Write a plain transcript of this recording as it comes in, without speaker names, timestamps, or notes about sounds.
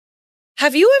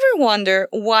Have you ever wondered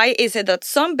why is it that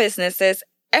some businesses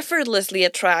effortlessly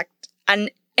attract an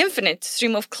infinite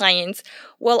stream of clients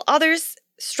while others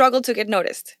struggle to get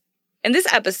noticed? In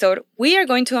this episode, we are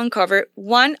going to uncover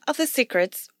one of the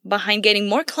secrets behind getting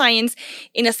more clients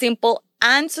in a simple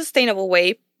and sustainable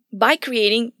way by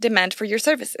creating demand for your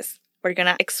services. We're going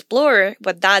to explore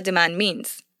what that demand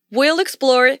means. We'll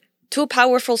explore two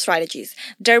powerful strategies: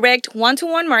 direct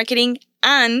one-to-one marketing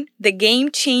and the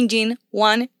game-changing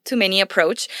one-to-many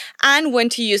approach, and when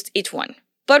to use each one.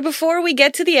 But before we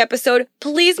get to the episode,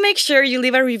 please make sure you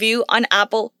leave a review on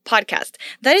Apple Podcast.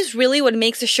 That is really what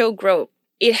makes the show grow.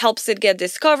 It helps it get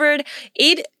discovered.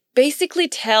 It basically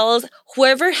tells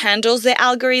whoever handles the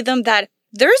algorithm that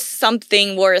there's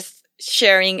something worth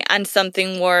sharing and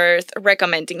something worth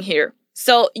recommending here.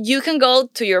 So you can go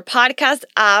to your podcast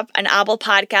app and Apple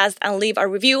Podcast and leave a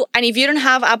review. And if you don't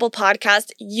have Apple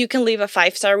Podcast, you can leave a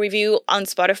 5-star review on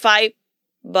Spotify.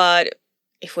 But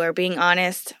if we're being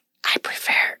honest, I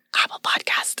prefer Apple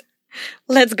Podcast.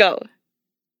 Let's go.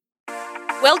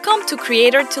 Welcome to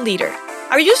Creator to Leader.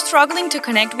 Are you struggling to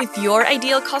connect with your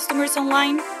ideal customers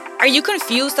online? Are you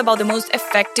confused about the most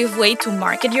effective way to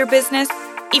market your business?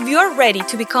 If you're ready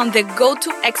to become the go-to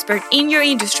expert in your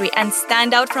industry and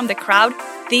stand out from the crowd,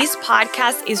 this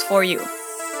podcast is for you.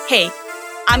 Hey,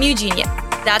 I'm Eugenia.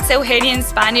 That's Eugenia in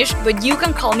Spanish, but you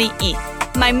can call me E.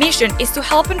 My mission is to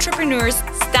help entrepreneurs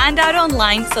stand out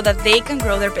online so that they can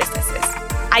grow their businesses.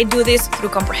 I do this through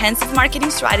comprehensive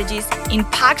marketing strategies,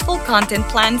 impactful content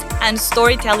plans, and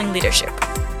storytelling leadership.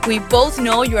 We both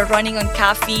know you are running on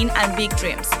caffeine and big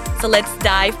dreams, so let's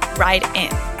dive right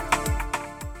in.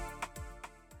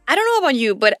 I don't know about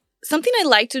you, but something I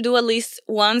like to do at least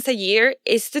once a year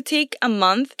is to take a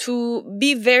month to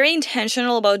be very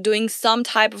intentional about doing some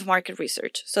type of market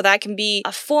research. So that can be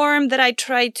a form that I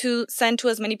try to send to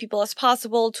as many people as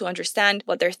possible to understand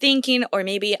what they're thinking, or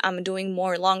maybe I'm doing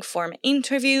more long-form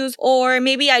interviews, or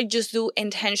maybe I just do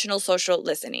intentional social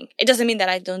listening. It doesn't mean that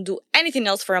I don't do anything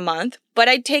else for a month, but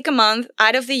I take a month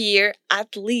out of the year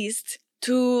at least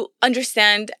to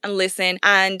understand and listen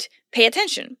and pay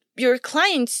attention. Your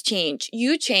clients change,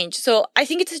 you change. So I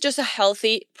think it's just a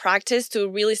healthy practice to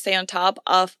really stay on top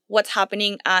of what's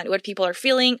happening and what people are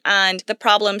feeling and the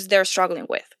problems they're struggling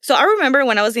with. So I remember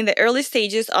when I was in the early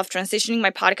stages of transitioning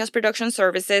my podcast production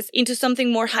services into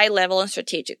something more high level and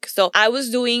strategic. So I was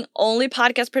doing only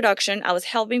podcast production. I was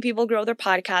helping people grow their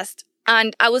podcast.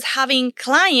 And I was having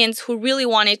clients who really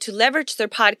wanted to leverage their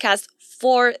podcast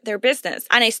for their business.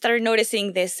 And I started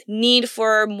noticing this need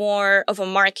for more of a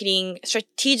marketing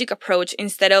strategic approach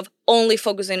instead of only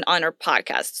focusing on our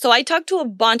podcast. So I talked to a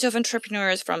bunch of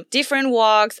entrepreneurs from different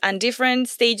walks and different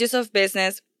stages of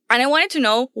business. And I wanted to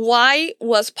know, why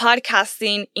was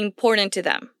podcasting important to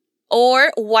them?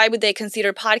 Or why would they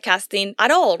consider podcasting at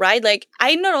all, right? Like,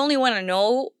 I not only want to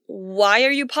know, why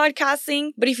are you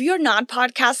podcasting? But if you're not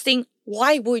podcasting,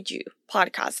 why would you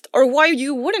podcast? Or why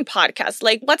you wouldn't podcast?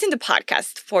 Like, what's in the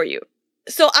podcast for you?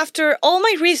 So after all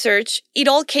my research, it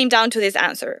all came down to this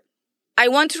answer. I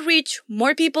want to reach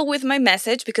more people with my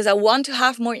message because I want to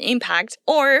have more impact,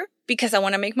 or because I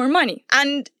want to make more money.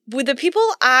 And with the people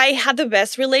I had the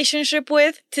best relationship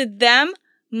with, to them,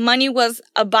 money was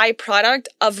a byproduct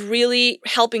of really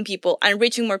helping people and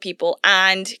reaching more people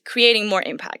and creating more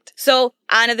impact.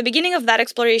 And at the beginning of that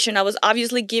exploration, I was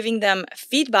obviously giving them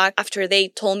feedback after they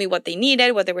told me what they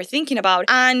needed, what they were thinking about.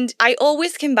 And I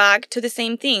always came back to the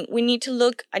same thing. We need to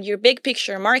look at your big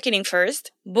picture marketing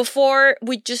first before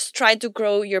we just try to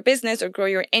grow your business or grow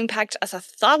your impact as a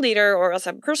thought leader or as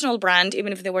a personal brand,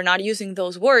 even if they were not using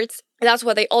those words. That's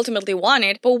what they ultimately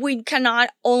wanted. But we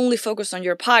cannot only focus on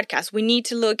your podcast. We need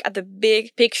to look at the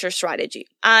big picture strategy.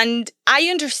 And I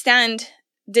understand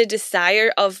the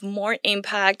desire of more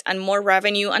impact and more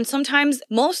revenue. And sometimes,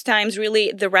 most times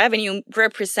really, the revenue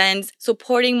represents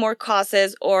supporting more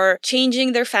causes or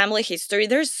changing their family history.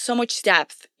 There's so much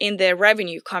depth in the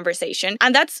revenue conversation,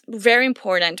 and that's very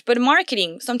important. But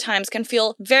marketing sometimes can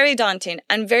feel very daunting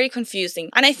and very confusing.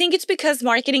 And I think it's because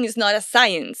marketing is not a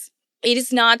science. It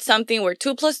is not something where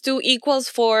 2 + 2 =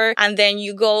 4, and then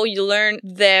you go, you learn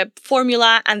the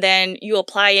formula, and then you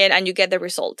apply it and you get the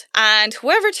result. And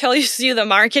whoever tells you the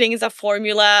marketing is a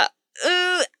formula,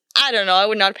 I don't know, I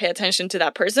would not pay attention to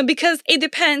that person, because it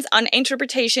depends on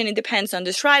interpretation, it depends on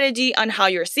the strategy, on how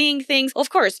you're seeing things. Of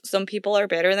course, some people are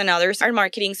better than others at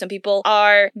marketing. Some people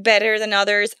are better than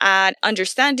others at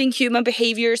understanding human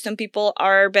behavior. Some people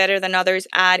are better than others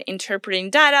at interpreting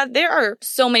data. There are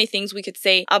so many things we could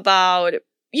say about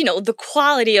the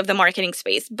quality of the marketing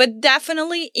space, but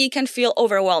definitely it can feel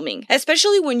overwhelming,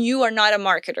 especially when you are not a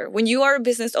marketer, when you are a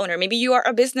business owner, maybe you are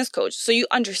a business coach. So you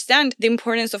understand the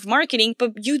importance of marketing,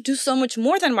 but you do so much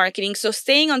more than marketing. So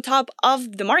staying on top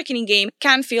of the marketing game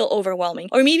can feel overwhelming.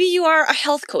 Or maybe you are a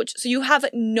health coach, so you have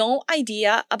no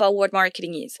idea about what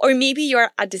marketing is. Or maybe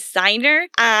you're a designer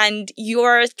and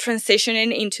you're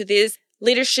transitioning into this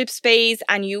leadership space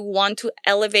and you want to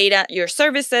elevate your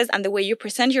services and the way you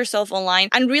present yourself online.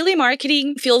 And really,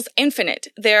 marketing feels infinite.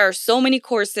 There are so many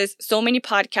courses, so many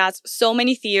podcasts, so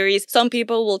many theories. Some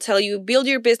people will tell you build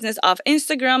your business off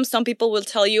Instagram. Some people will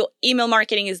tell you email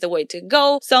marketing is the way to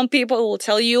go. Some people will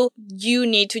tell you you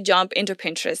need to jump into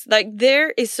Pinterest. Like,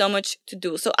 there is so much to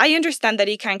do. So I understand that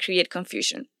it can create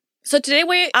confusion. So today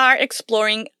we are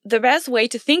exploring the best way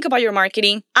to think about your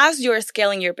marketing as you're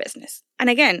scaling your business. And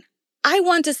again, I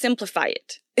want to simplify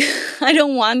it. I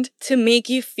don't want to make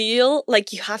you feel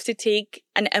like you have to take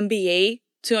an MBA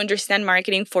to understand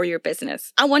marketing for your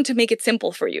business. I want to make it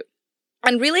simple for you.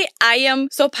 And really, I am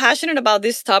so passionate about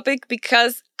this topic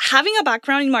because having a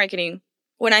background in marketing,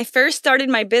 when I first started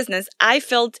my business, I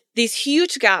felt this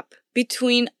huge gap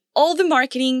between all the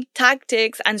marketing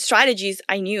tactics and strategies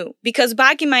I knew. Because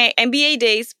back in my MBA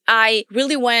days, I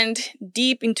really went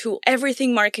deep into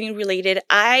everything marketing related.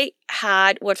 I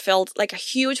had what felt like a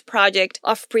huge project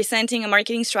of presenting a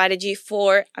marketing strategy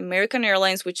for American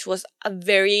Airlines, which was a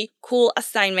very cool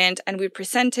assignment. And we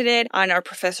presented it and our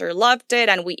professor loved it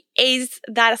and we aced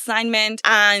that assignment.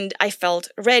 And I felt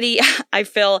ready. I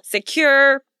felt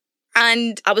secure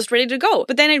and I was ready to go.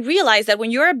 But then I realized that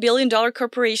when you're a billion-dollar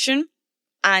corporation,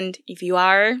 and if you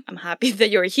are, I'm happy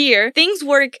that you're here, things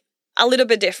work a little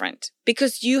bit different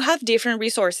because you have different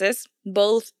resources,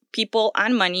 both people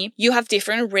and money. You have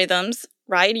different rhythms,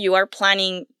 right? You are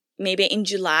planning maybe in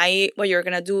July what you're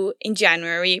going to do in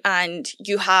January, and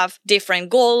you have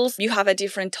different goals. You have a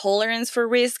different tolerance for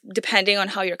risk. Depending on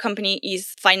how your company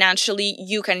is financially,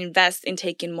 you can invest in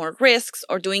taking more risks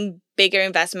or doing bigger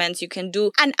investments. You can do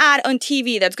an ad on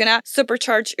TV that's going to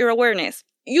supercharge your awareness.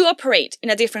 You operate in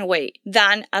a different way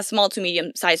than a small to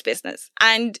medium sized business.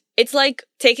 And it's like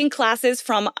taking classes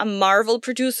from a Marvel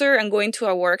producer and going to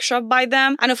a workshop by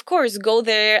them. And of course, go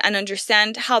there and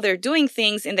understand how they're doing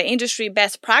things in the industry,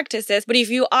 best practices. But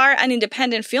if you are an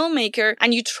independent filmmaker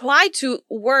and you try to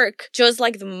work just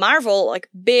like the Marvel, like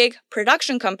big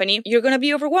production company, you're going to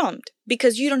be overwhelmed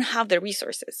because you don't have the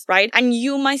resources, right? And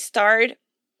you might start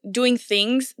doing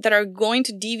things that are going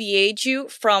to deviate you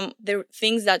from the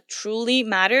things that truly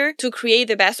matter to create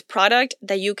the best product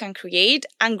that you can create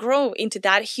and grow into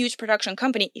that huge production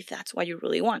company if that's what you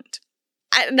really want.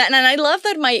 And I love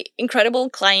that my incredible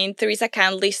client, Teresa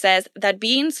Candley, says that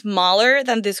being smaller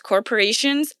than these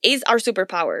corporations is our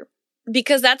superpower.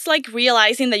 Because that's like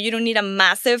realizing that you don't need a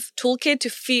massive toolkit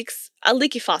to fix a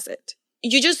leaky faucet.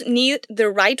 You just need the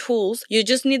right tools. You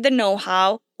just need the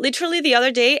know-how. Literally the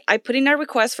other day, I put in a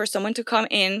request for someone to come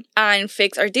in and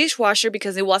fix our dishwasher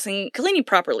because it wasn't cleaning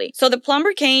properly. So the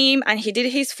plumber came and he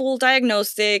did his full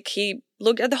diagnostic. He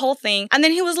looked at the whole thing. And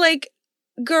then he was like,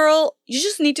 girl, you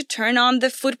just need to turn on the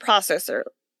food processor.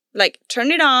 Like,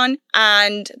 turn it on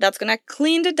and that's going to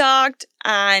clean the duct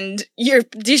and your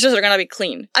dishes are going to be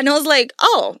clean. And I was like,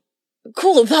 oh,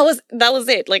 cool. That was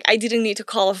it. Like, I didn't need to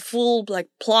call a full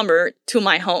plumber to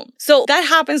my home. So that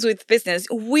happens with business.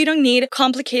 We don't need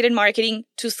complicated marketing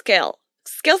to scale.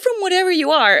 Scale from whatever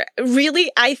you are.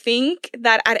 Really, I think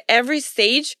that at every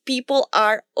stage, people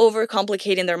are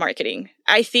overcomplicating their marketing.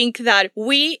 I think that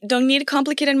we don't need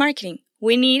complicated marketing.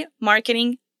 We need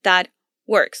marketing that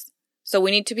works. So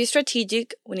we need to be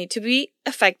strategic. We need to be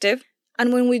effective.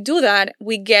 And when we do that,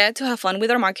 we get to have fun with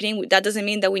our marketing. That doesn't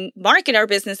mean that we market our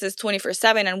businesses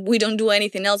 24/7 and we don't do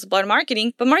anything else but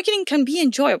marketing. But marketing can be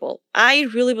enjoyable. I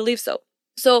really believe so.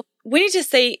 So we need to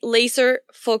stay laser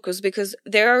focused because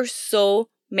there are so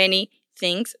many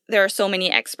things. There are so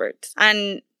many experts.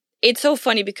 And it's so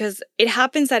funny because it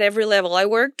happens at every level. I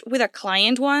worked with a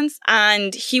client once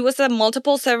and he was a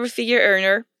multiple seven-figure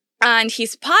earner and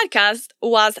his podcast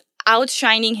was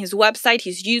outshining his website,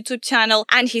 his YouTube channel,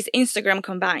 and his Instagram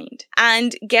combined.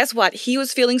 And guess what? He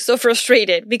was feeling so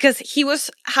frustrated because he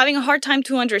was having a hard time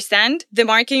to understand the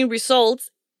marketing results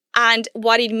and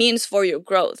what it means for your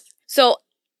growth. So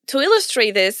to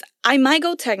illustrate this, I might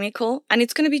go technical and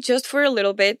it's going to be just for a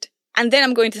little bit, and then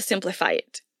I'm going to simplify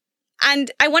it. And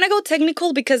I want to go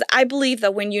technical because I believe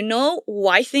that when you know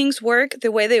why things work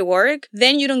the way they work,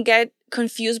 then you don't get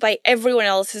confused by everyone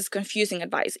else's confusing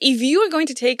advice. If you are going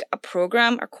to take a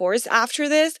program, a course after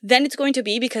this, then it's going to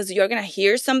be because you're going to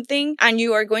hear something and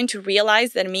you are going to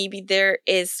realize that maybe there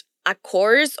is a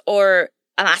course or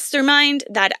a mastermind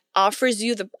that offers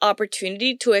you the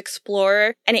opportunity to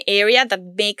explore an area that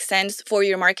makes sense for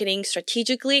your marketing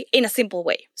strategically in a simple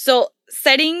way. So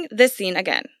setting the scene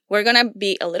again, we're going to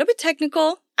be a little bit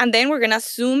technical, and then we're going to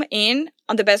zoom in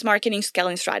on the best marketing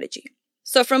scaling strategy.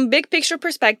 So from big picture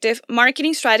perspective,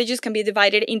 marketing strategies can be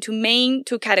divided into main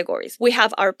two categories. We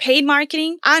have our paid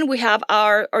marketing and we have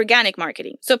our organic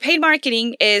marketing. So paid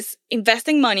marketing is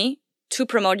investing money to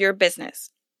promote your business.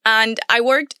 And I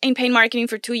worked in paid marketing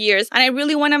for 2 years, and I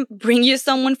really want to bring you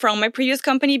someone from my previous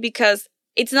company because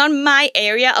it's not my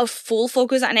area of full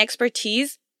focus and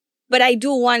expertise, but I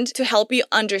do want to help you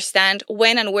understand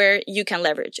when and where you can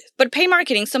leverage it. But paid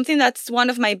marketing, something that's one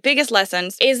of my biggest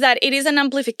lessons, is that it is an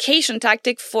amplification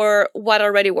tactic for what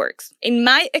already works. In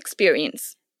my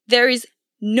experience, there is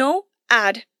no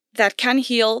ad that can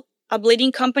heal a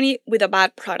bleeding company with a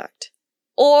bad product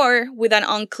or with an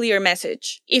unclear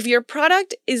message. If your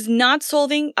product is not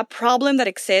solving a problem that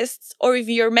exists, or if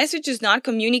your message is not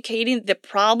communicating the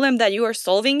problem that you are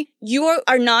solving, you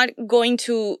are not going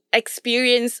to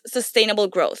experience sustainable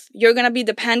growth. You're going to be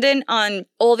dependent on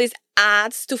all these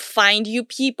ads to find you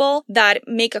people that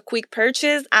make a quick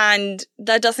purchase, and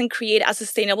that doesn't create a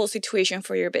sustainable situation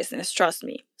for your business. Trust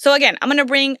me. So again, I'm going to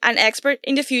bring an expert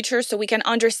in the future so we can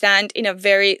understand in a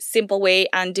very simple way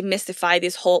and demystify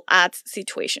this whole ads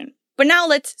situation. But now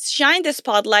let's shine the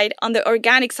spotlight on the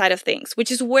organic side of things,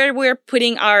 which is where we're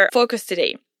putting our focus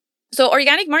today. So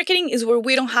organic marketing is where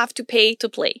we don't have to pay to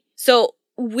play. So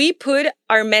we put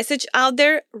our message out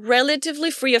there relatively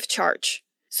free of charge.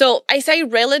 So I say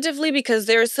relatively because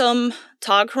there's some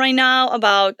talk right now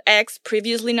about X,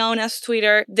 previously known as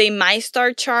Twitter. They might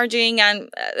start charging, and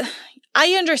I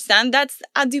understand that's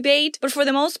a debate, but for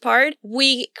the most part,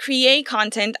 we create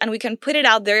content and we can put it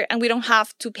out there and we don't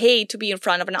have to pay to be in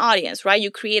front of an audience, right?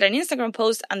 You create an Instagram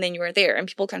post and then you're there and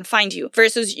people can find you,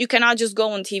 versus you cannot just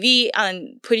go on TV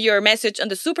and put your message on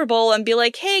the Super Bowl and be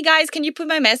like, hey guys, can you put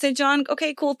my message on?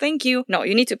 Okay, cool, thank you. No,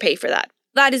 you need to pay for that.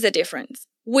 That is the difference.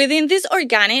 Within this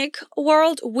organic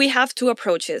world, we have two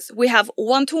approaches. We have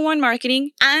one-to-one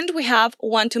marketing and we have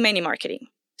one-to-many marketing.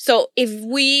 So if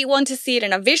we want to see it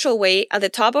in a visual way, at the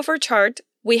top of our chart,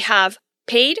 we have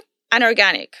paid and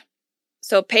organic.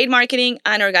 So paid marketing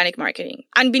and organic marketing.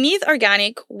 And beneath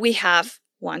organic, we have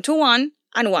one-to-one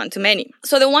and one-to-many.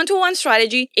 So the one-to-one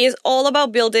strategy is all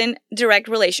about building direct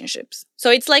relationships. So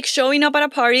it's like showing up at a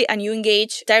party and you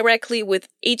engage directly with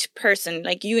each person.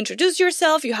 Like you introduce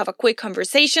yourself, you have a quick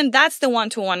conversation. That's the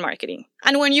one-to-one marketing.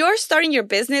 And when you're starting your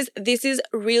business, this is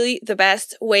really the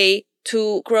best way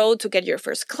to grow, to get your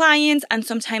first clients. And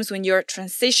sometimes when you're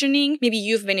transitioning, maybe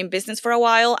you've been in business for a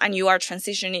while and you are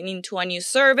transitioning into a new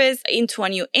service, into a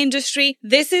new industry,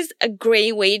 this is a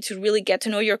great way to really get to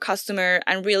know your customer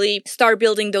and really start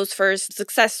building those first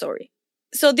success stories.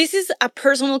 So this is a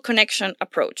personal connection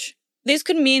approach. This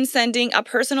could mean sending a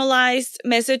personalized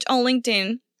message on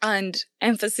LinkedIn, and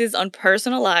emphasis on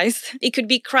personalized. It could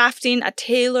be crafting a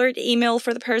tailored email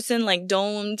for the person, like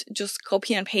don't just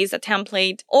copy and paste a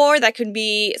template. Or that could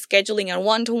be scheduling a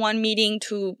one-to-one meeting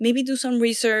to maybe do some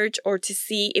research or to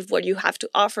see if what you have to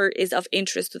offer is of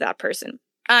interest to that person.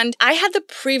 And I had the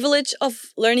privilege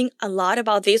of learning a lot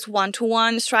about this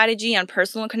one-to-one strategy and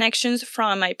personal connections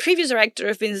from my previous director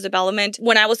of business development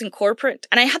when I was in corporate.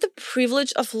 And I had the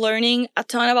privilege of learning a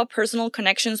ton about personal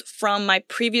connections from my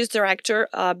previous director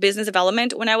of business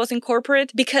development when I was in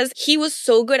corporate, because he was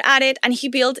so good at it and he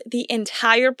built the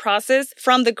entire process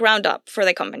from the ground up for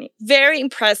the company. Very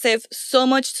impressive, so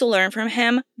much to learn from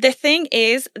him. The thing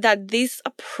is that this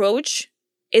approach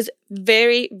is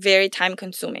very, very time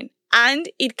consuming. And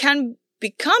it can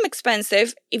become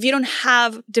expensive if you don't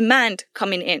have demand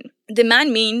coming in.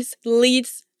 Demand means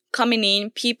leads coming in,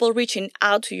 people reaching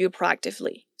out to you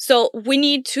proactively. So we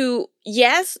need to,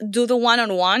 yes, do the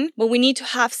one-on-one, but we need to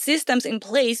have systems in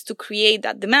place to create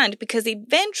that demand, because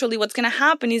eventually what's going to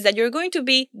happen is that you're going to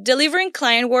be delivering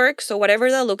client work. So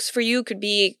whatever that looks for you, could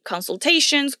be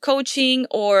consultations, coaching,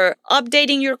 or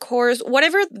updating your course,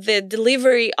 whatever the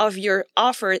delivery of your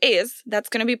offer is, that's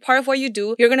going to be part of what you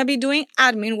do. You're going to be doing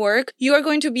admin work. You are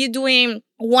going to be doing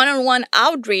one-on-one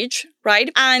outreach,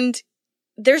 right? And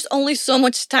there's only so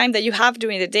much time that you have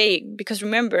during the day, because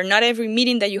remember, not every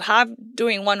meeting that you have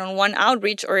during one-on-one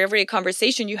outreach or every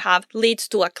conversation you have leads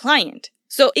to a client.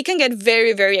 So it can get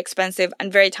very, very expensive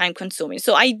and very time consuming.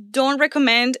 So I don't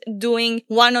recommend doing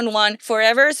one-on-one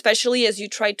forever, especially as you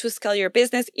try to scale your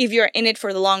business. If you're in it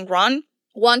for the long run,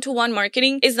 one-to-one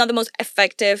marketing is not the most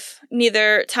effective,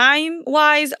 neither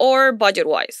time-wise or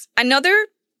budget-wise. Another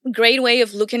great way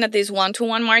of looking at this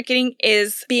one-to-one marketing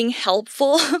is being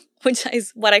helpful, which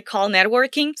is what I call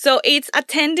networking. So it's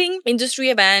attending industry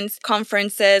events,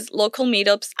 conferences, local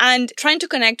meetups, and trying to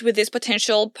connect with these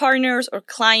potential partners or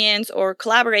clients or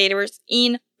collaborators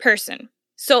in person.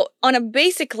 So on a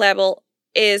basic level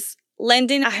is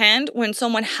lending a hand when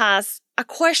someone has a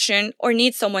question or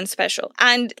needs someone special.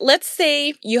 And let's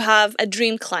say you have a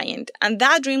dream client and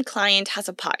that dream client has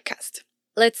a podcast.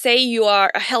 Let's say you are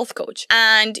a health coach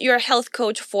and you're a health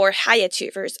coach for high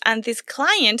achievers. And this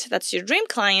client, that's your dream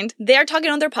client, they're talking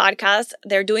on their podcast.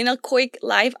 They're doing a quick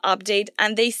live update.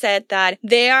 And they said that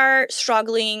they are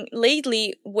struggling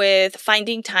lately with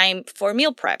finding time for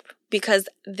meal prep, because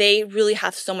they really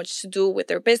have so much to do with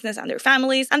their business and their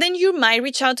families. And then you might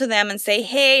reach out to them and say,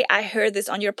 hey, I heard this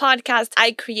on your podcast.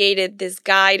 I created this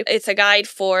guide. It's a guide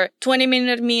for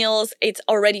 20-minute meals. It's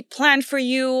already planned for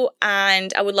you.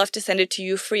 And I would love to send it to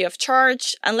you free of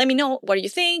charge. And let me know what you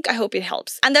think. I hope it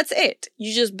helps. And that's it.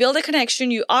 You just build a connection.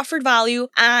 You offered value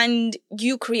and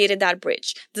you created that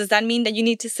bridge. Does that mean that you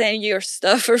need to send your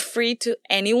stuff for free to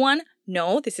anyone?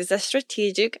 No, this is a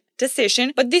strategic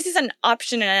decision, but this is an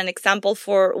option and an example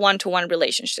for one-to-one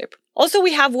relationship. Also,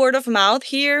 we have word of mouth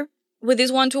here with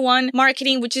this one-to-one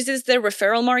marketing, which is the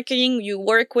referral marketing. You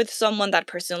work with someone, that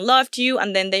person loved you,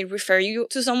 and then they refer you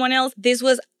to someone else. This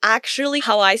was actually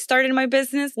how I started my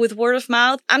business, with word of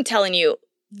mouth. I'm telling you,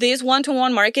 this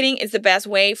one-to-one marketing is the best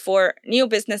way for new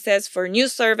businesses, for new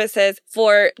services,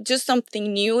 for just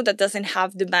something new that doesn't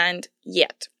have demand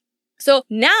yet. So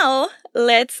now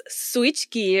let's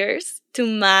switch gears to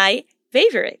my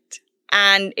favorite.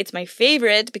 And it's my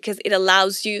favorite because it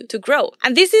allows you to grow.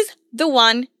 And this is the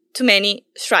one-to-many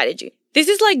strategy. This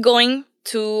is like going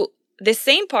to the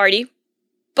same party,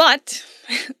 but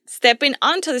stepping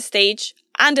onto the stage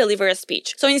and deliver a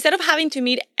speech. So instead of having to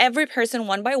meet every person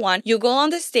one by one, you go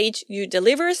on the stage, you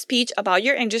deliver a speech about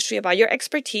your industry, about your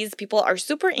expertise. People are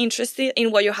super interested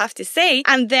in what you have to say.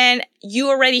 And then you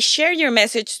already share your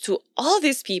message to all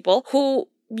these people who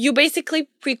you basically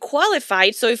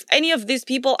pre-qualified. So if any of these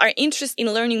people are interested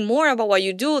in learning more about what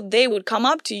you do, they would come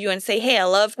up to you and say, hey, I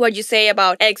love what you say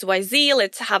about XYZ.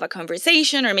 Let's have a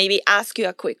conversation, or maybe ask you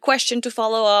a quick question to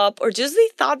follow up, or just they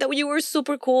thought that you were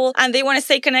super cool and they want to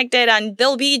stay connected and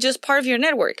they'll be just part of your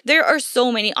network. There are so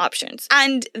many options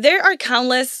and there are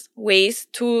countless ways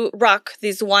to rock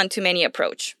this one-to-many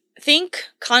approach. Think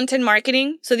content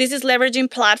marketing. So this is leveraging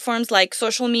platforms like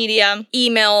social media,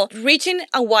 email, reaching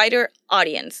a wider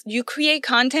audience. You create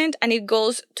content and it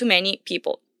goes to many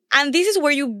people. And this is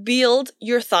where you build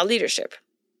your thought leadership,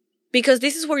 because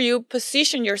this is where you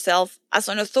position yourself as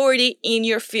an authority in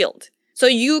your field. So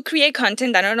you create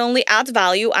content that not only adds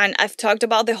value, and I've talked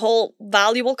about the whole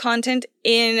valuable content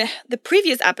in the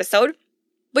previous episode,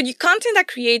 but content that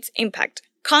creates impact.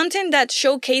 Content that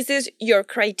showcases your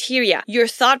criteria, your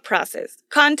thought process.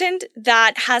 Content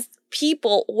that has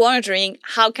people wondering,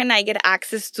 how can I get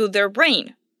access to their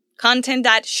brain? Content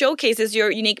that showcases your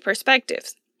unique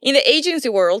perspectives. In the agency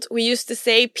world, we used to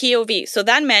say POV. So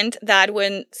that meant that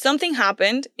when something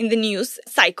happened in the news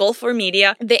cycle for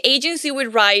media, the agency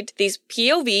would write this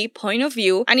POV, point of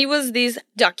view, and it was this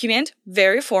document,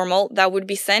 very formal, that would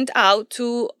be sent out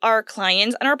to our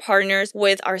clients and our partners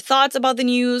with our thoughts about the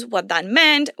news, what that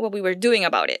meant, what we were doing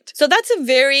about it. So that's a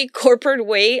very corporate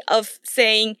way of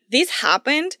saying, this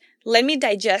happened, let me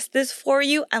digest this for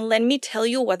you, and let me tell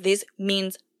you what this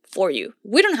means for you.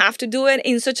 We don't have to do it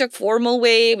in such a formal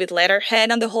way with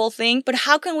letterhead and the whole thing, but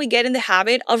how can we get in the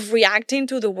habit of reacting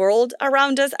to the world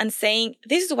around us and saying,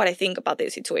 this is what I think about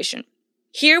this situation?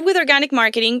 Here with organic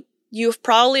marketing, you've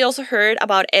probably also heard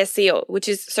about SEO, which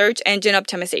is search engine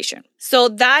optimization. So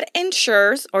that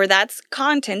ensures, or that's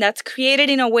content that's created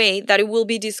in a way that it will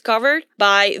be discovered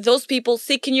by those people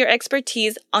seeking your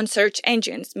expertise on search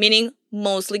engines, meaning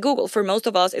mostly Google. For most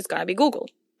of us, it's going to be Google.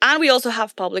 And we also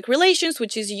have public relations,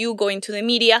 which is you going to the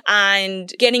media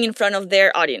and getting in front of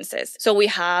their audiences. So we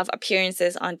have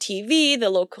appearances on TV, the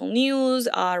local news,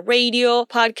 radio,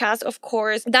 podcast, of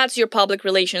course. That's your public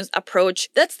relations approach.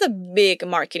 That's the big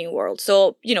marketing world.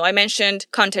 So, I mentioned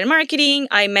content marketing,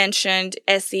 I mentioned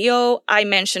SEO, I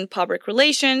mentioned public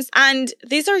relations, and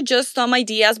these are just some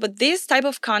ideas, but this type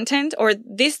of content or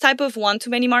this type of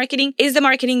one-to-many marketing is the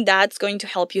marketing that's going to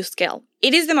help you scale.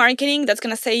 It is the marketing that's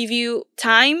going to save you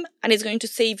time and it's going to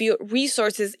save you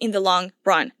resources in the long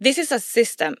run. This is a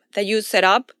system that you set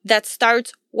up that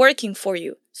starts working for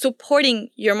you, supporting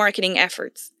your marketing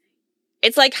efforts.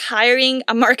 It's like hiring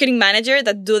a marketing manager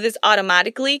that do this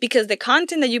automatically, because the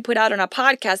content that you put out on a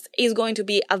podcast is going to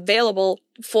be available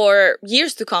for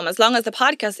years to come, as long as the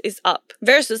podcast is up,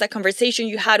 versus a conversation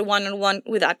you had one-on-one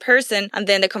with that person, and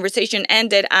then the conversation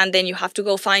ended, and then you have to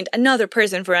go find another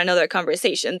person for another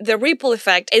conversation. The ripple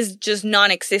effect is just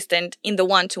non-existent in the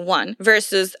one-to-one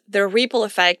versus the ripple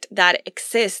effect that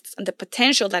exists and the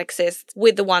potential that exists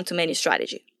with the one-to-many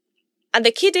strategy. And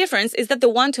the key difference is that the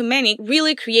one-to-many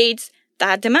really creates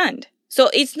that demand.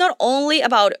 So it's not only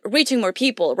about reaching more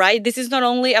people, right? This is not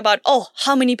only about,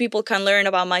 how many people can learn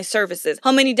about my services?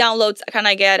 How many downloads can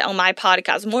I get on my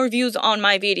podcast? More views on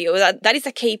my video? That is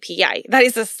a KPI. That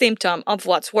is a symptom of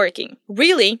what's working.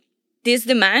 Really, this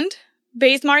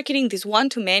demand-based marketing, this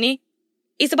one-to-many,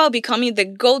 is about becoming the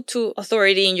go-to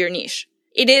authority in your niche.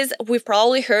 We've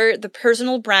probably heard the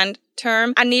personal brand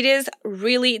term, and it is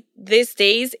really, these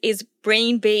days, is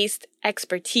brain-based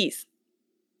expertise.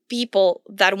 People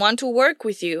that want to work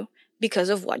with you because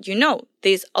of what you know,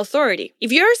 this authority. If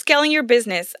you're scaling your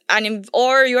business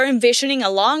or you're envisioning a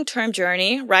long-term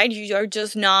journey, right? You're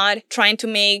just not trying to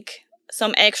make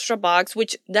some extra bucks,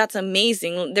 which that's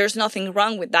amazing. There's nothing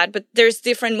wrong with that. But there's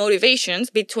different motivations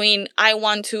between I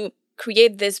want to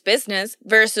create this business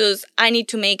versus I need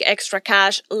to make extra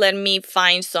cash. Let me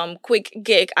find some quick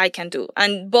gig I can do.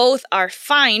 And both are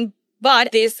fine,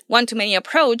 but this one-to-many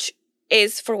approach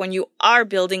is for when you are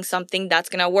building something that's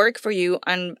going to work for you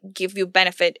and give you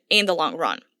benefit in the long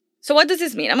run. So what does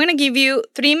this mean? I'm going to give you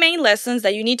 3 main lessons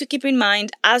that you need to keep in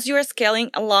mind as you are scaling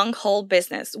a long-haul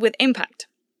business with impact.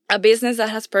 A business that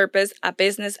has purpose, a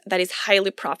business that is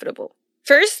highly profitable.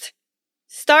 First,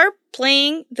 start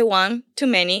playing the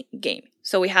one-to-many game.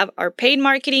 So we have our paid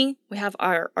marketing, we have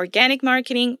our organic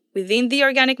marketing. Within the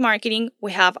organic marketing,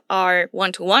 we have our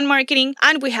one-to-one marketing,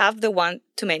 and we have the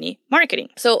one-to-many marketing.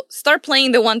 So start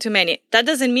playing the one-to-many. That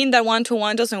doesn't mean that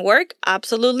one-to-one doesn't work.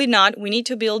 Absolutely not. We need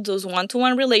to build those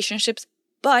one-to-one relationships,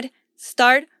 but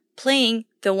start playing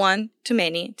the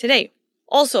one-to-many today.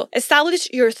 Also, establish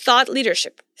your thought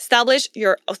leadership. Establish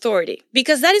your authority,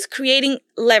 because that is creating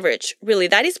leverage, really.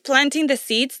 That is planting the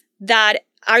seeds that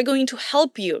are going to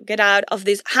help you get out of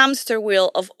this hamster wheel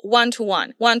of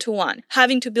one-to-one,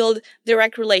 having to build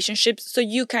direct relationships so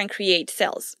you can create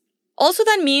sales. Also,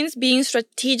 that means being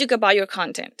strategic about your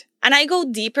content. And I go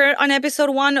deeper on episode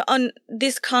 1 on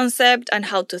this concept and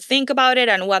how to think about it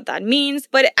and what that means.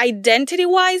 But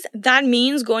identity-wise, that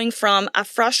means going from a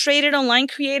frustrated online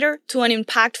creator to an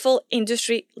impactful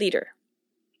industry leader.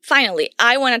 Finally,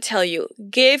 I want to tell you,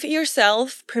 give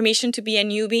yourself permission to be a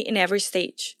newbie in every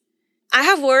stage. I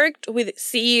have worked with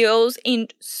CEOs in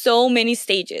so many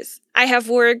stages. I have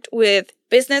worked with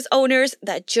business owners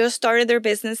that just started their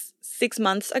business 6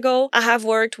 months ago. I have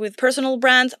worked with personal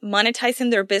brands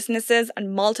monetizing their businesses at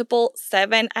multiple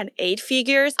 7 and 8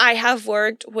 figures. I have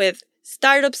worked with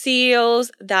startup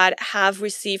CEOs that have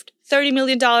received $30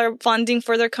 million funding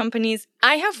for their companies.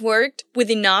 I have worked with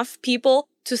enough people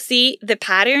to see the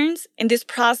patterns in this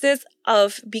process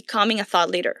of becoming a thought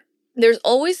leader. There's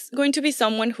always going to be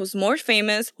someone who's more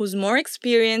famous, who's more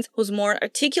experienced, who's more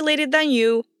articulated than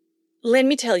you. Let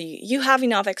me tell you, you have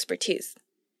enough expertise.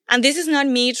 And this is not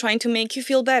me trying to make you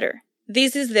feel better.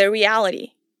 This is the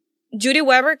reality. Judy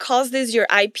Weber calls this your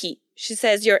IP. She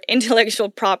says your intellectual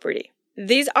property.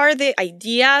 These are the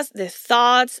ideas, the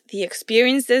thoughts, the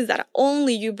experiences that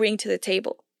only you bring to the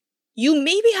table. You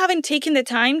maybe haven't taken the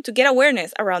time to get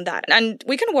awareness around that. And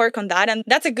we can work on that. And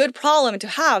that's a good problem to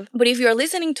have. But if you're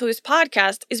listening to this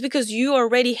podcast, it's because you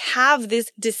already have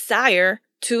this desire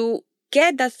to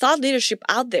get that thought leadership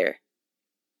out there.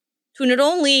 To not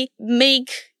only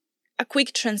make a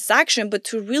quick transaction, but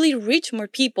to really reach more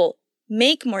people,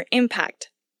 make more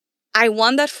impact. I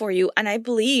want that for you. And I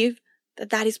believe that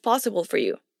that is possible for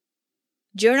you.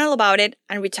 Journal about it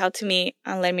and reach out to me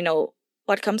and let me know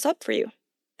what comes up for you.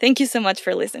 Thank you so much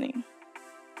for listening.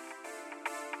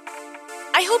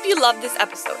 I hope you loved this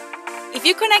episode. If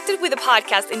you connected with the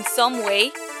podcast in some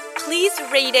way, please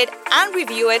rate it and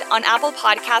review it on Apple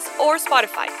Podcasts or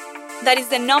Spotify. That is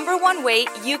the #1 way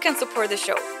you can support the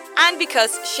show. And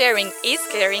because sharing is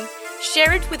caring,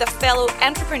 share it with a fellow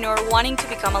entrepreneur wanting to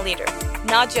become a leader,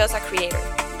 not just a creator.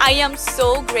 I am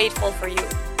so grateful for you.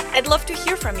 I'd love to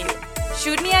hear from you.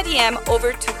 Shoot me a DM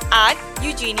over to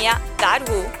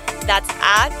 @eugenia.woo. That's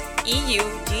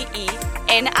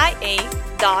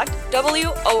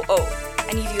 @EUGENIA.WOO.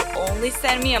 And if you only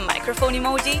send me a microphone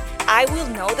emoji, I will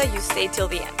know that you stayed till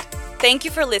the end. Thank you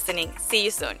for listening. See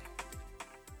you soon.